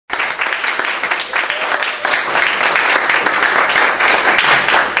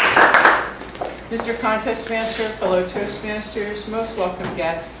Mr. Contest Master, fellow Toastmasters, most welcome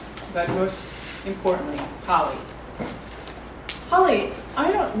guests, but most importantly, Holly. Holly,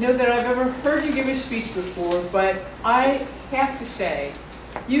 I don't know that I've ever heard you give a speech before, but I have to say,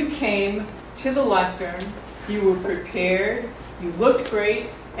 you came to the lectern, you were prepared, you looked great,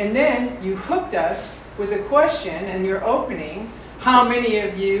 and then you hooked us with a question in your opening: how many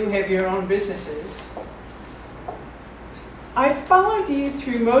of you have your own businesses? I followed you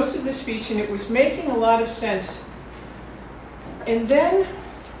through most of the speech, and it was making a lot of sense. And then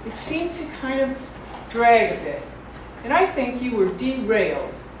it seemed to kind of drag a bit. And I think you were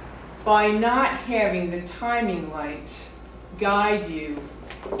derailed by not having the timing lights guide you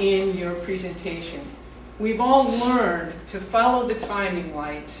in your presentation. We've all learned to follow the timing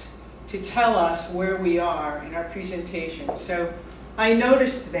lights to tell us where we are in our presentation. So I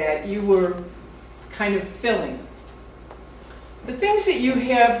noticed that you were kind of filling. The things that you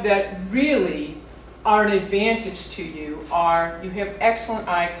have that really are an advantage to you are you have excellent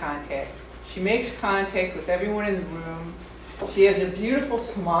eye contact. She makes contact with everyone in the room. She has a beautiful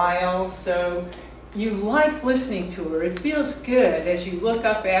smile, so you like listening to her. It feels good as you look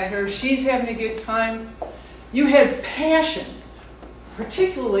up at her. She's having a good time. You had passion,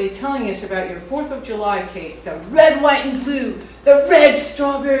 particularly telling us about your 4th of July cake, the red, white, and blue, the red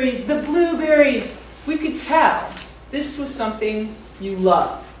strawberries, the blueberries. We could tell this was something you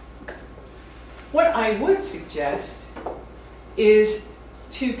love. What I would suggest is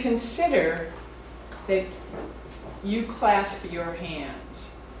to consider that you clasp your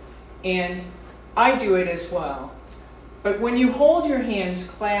hands. And I do it as well. But when you hold your hands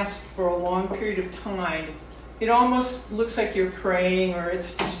clasped for a long period of time, it almost looks like you're praying or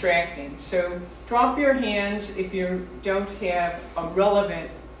it's distracting. So drop your hands if you don't have a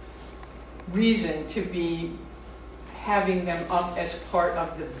relevant reason to be having them up as part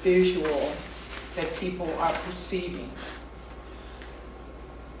of the visual that people are perceiving.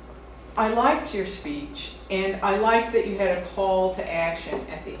 I liked your speech, and I liked that you had a call to action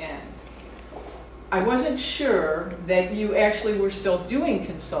at the end. I wasn't sure that you actually were still doing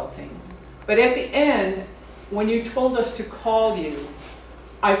consulting, but at the end, when you told us to call you,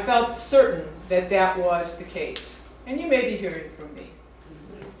 I felt certain that that was the case. And you may be hearing from me.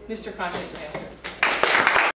 Mr. Contest Master.